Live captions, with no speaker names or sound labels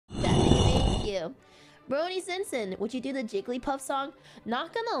Brony Simpson, would you do the Jigglypuff song?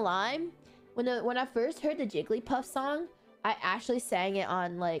 Not gonna lie, when I first heard the Jigglypuff song, I actually sang it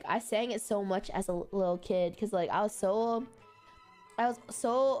on, like, I sang it so much as a little kid, because, like, I was so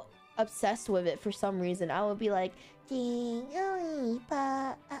obsessed with it for some reason. I would be like,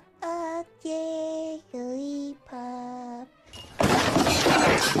 Jigglypuff, Jigglypuff.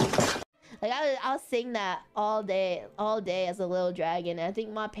 Like, I'll sing that all day as a little dragon. And I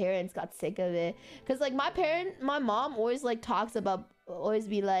think my parents got sick of it, because, like, my mom always, like, always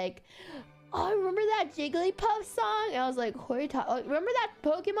be like, oh, remember that Jigglypuff song? And I was like, what are you talking? Remember that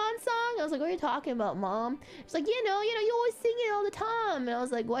Pokemon song? I was like, what are you talking about, Mom? She's like, you know, you always sing it all the time. And I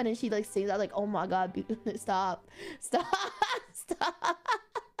was like, what? And she, like, sings. I was like, oh my god, stop.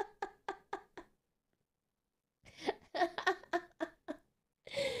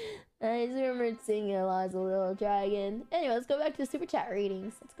 I just remembered singing a lot as a little dragon. Anyway, let's go back to the super chat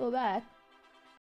readings. Let's go back.